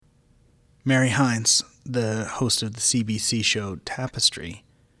Mary Hines, the host of the CBC show Tapestry,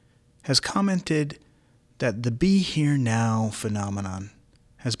 has commented that the be here now phenomenon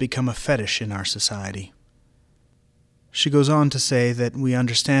has become a fetish in our society. She goes on to say that we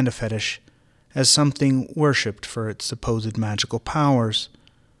understand a fetish as something worshipped for its supposed magical powers,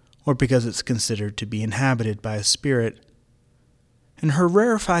 or because it's considered to be inhabited by a spirit. And her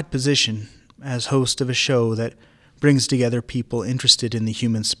rarefied position as host of a show that brings together people interested in the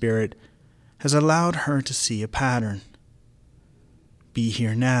human spirit has allowed her to see a pattern. Be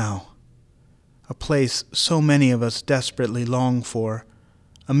here now. A place so many of us desperately long for,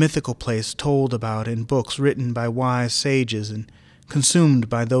 a mythical place told about in books written by wise sages and consumed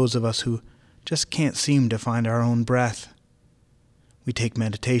by those of us who just can't seem to find our own breath. We take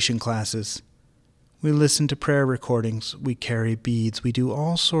meditation classes. We listen to prayer recordings. We carry beads. We do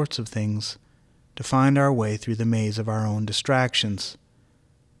all sorts of things to find our way through the maze of our own distractions,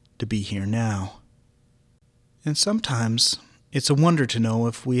 to be here now. And sometimes it's a wonder to know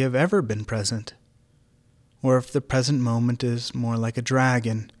if we have ever been present, or if the present moment is more like a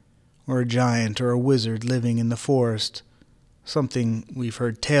dragon, or a giant, or a wizard living in the forest, something we've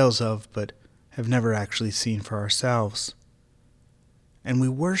heard tales of but have never actually seen for ourselves. And we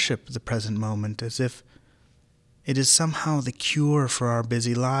worship the present moment as if it is somehow the cure for our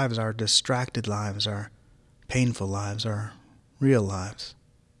busy lives, our distracted lives, our painful lives, our real lives.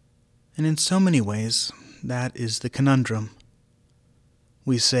 And in so many ways, that is the conundrum.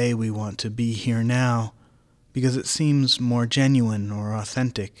 We say we want to be here now because it seems more genuine or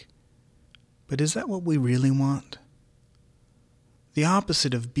authentic. But is that what we really want? The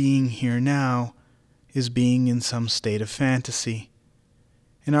opposite of being here now is being in some state of fantasy.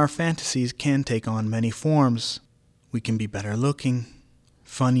 And our fantasies can take on many forms. We can be better looking,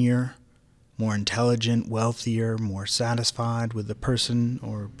 funnier, more intelligent, wealthier, more satisfied with the person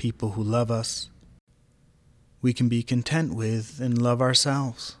or people who love us. We can be content with and love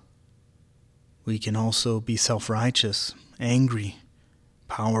ourselves. We can also be self-righteous, angry,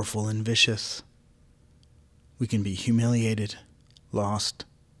 powerful, and vicious. We can be humiliated, lost,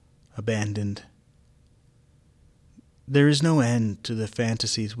 abandoned. There is no end to the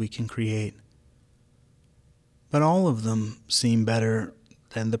fantasies we can create. But all of them seem better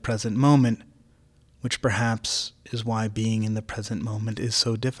than the present moment, which perhaps is why being in the present moment is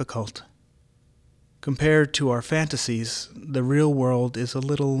so difficult. Compared to our fantasies, the real world is a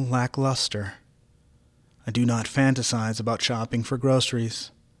little lackluster. I do not fantasize about shopping for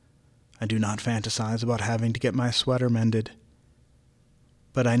groceries. I do not fantasize about having to get my sweater mended.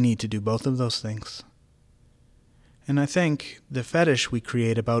 But I need to do both of those things. And I think the fetish we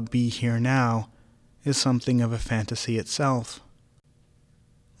create about be here now is something of a fantasy itself.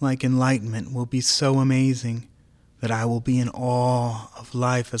 Like enlightenment will be so amazing that I will be in awe of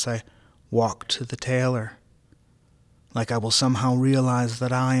life as I walk to the tailor. Like I will somehow realize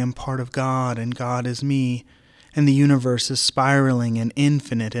that I am part of God and God is me, and the universe is spiraling and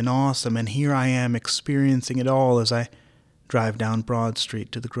infinite and awesome, and here I am experiencing it all as I drive down Broad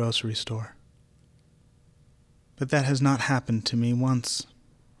Street to the grocery store. But that has not happened to me once.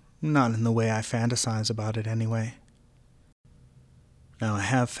 Not in the way I fantasize about it anyway. Now I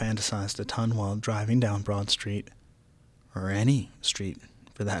have fantasized a ton while driving down Broad Street, or any street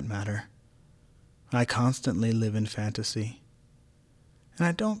for that matter. I constantly live in fantasy. And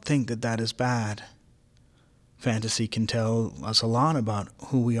I don't think that that is bad. Fantasy can tell us a lot about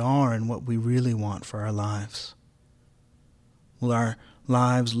who we are and what we really want for our lives. Will our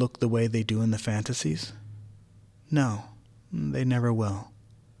lives look the way they do in the fantasies? No, they never will.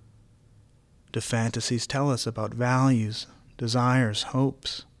 Do fantasies tell us about values, desires,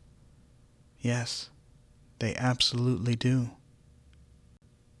 hopes? Yes, they absolutely do.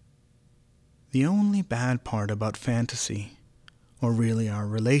 The only bad part about fantasy, or really our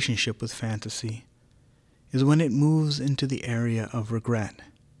relationship with fantasy, is when it moves into the area of regret.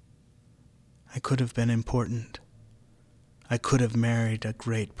 I could have been important. I could have married a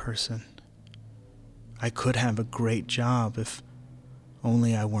great person. I could have a great job if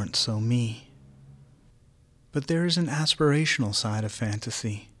only I weren't so me. But there is an aspirational side of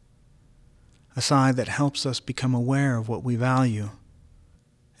fantasy, a side that helps us become aware of what we value.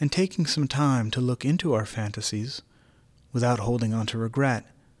 And taking some time to look into our fantasies, without holding on to regret,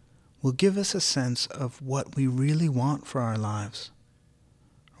 will give us a sense of what we really want for our lives,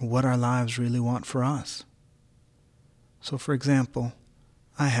 or what our lives really want for us. So, for example,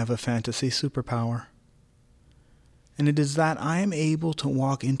 I have a fantasy superpower. And it is that I am able to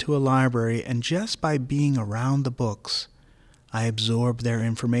walk into a library and just by being around the books, I absorb their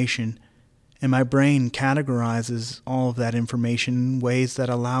information and my brain categorizes all of that information in ways that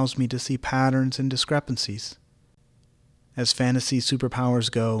allows me to see patterns and discrepancies. As fantasy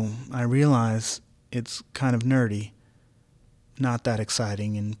superpowers go, I realize it's kind of nerdy, not that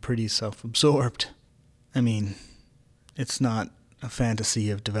exciting and pretty self-absorbed. I mean, it's not a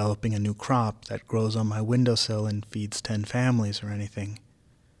fantasy of developing a new crop that grows on my windowsill and feeds 10 families or anything.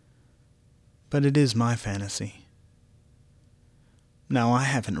 But it is my fantasy. Now, I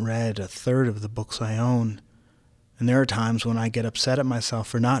haven't read a third of the books I own, and there are times when I get upset at myself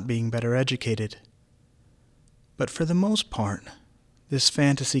for not being better educated. But for the most part, this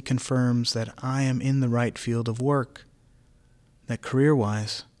fantasy confirms that I am in the right field of work, that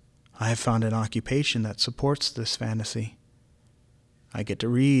career-wise, I have found an occupation that supports this fantasy. I get to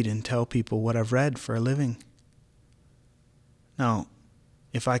read and tell people what I've read for a living. Now,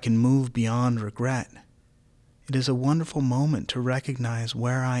 if I can move beyond regret, it is a wonderful moment to recognize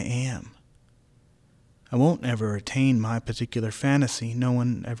where I am. I won't ever attain my particular fantasy, no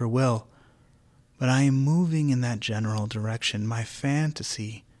one ever will, but I am moving in that general direction. My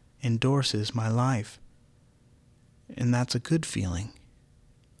fantasy endorses my life, and that's a good feeling.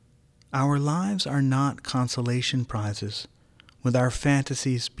 Our lives are not consolation prizes, with our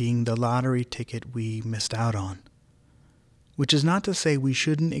fantasies being the lottery ticket we missed out on. Which is not to say we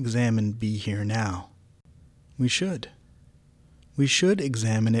shouldn't examine Be Here Now. We should. We should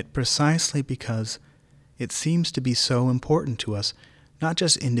examine it precisely because it seems to be so important to us, not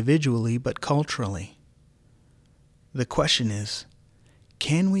just individually, but culturally. The question is,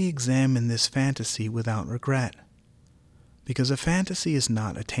 can we examine this fantasy without regret? Because a fantasy is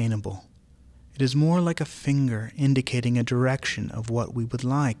not attainable. It is more like a finger indicating a direction of what we would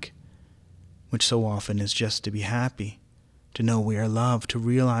like, which so often is just to be happy, to know we are loved, to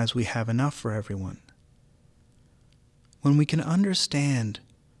realize we have enough for everyone. When we can understand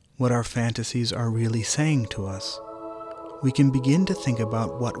what our fantasies are really saying to us, we can begin to think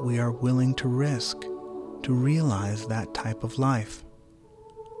about what we are willing to risk to realize that type of life.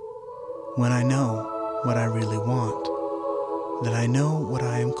 When I know what I really want, then I know what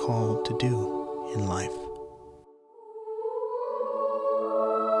I am called to do in life.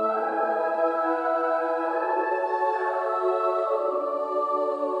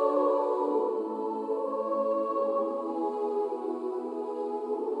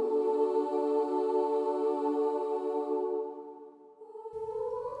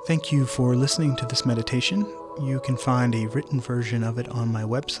 Thank you for listening to this meditation. You can find a written version of it on my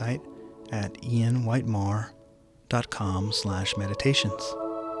website at ianwhitemarr.com/meditations.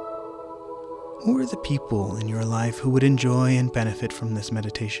 Who are the people in your life who would enjoy and benefit from this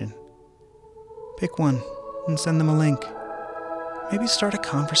meditation? Pick one and send them a link. Maybe start a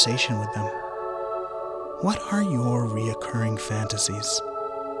conversation with them. What are your reoccurring fantasies?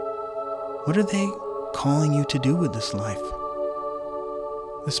 What are they calling you to do with this life?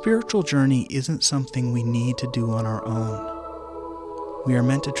 The spiritual journey isn't something we need to do on our own. We are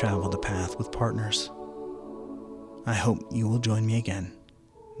meant to travel the path with partners. I hope you will join me again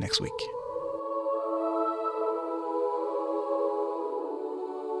next week.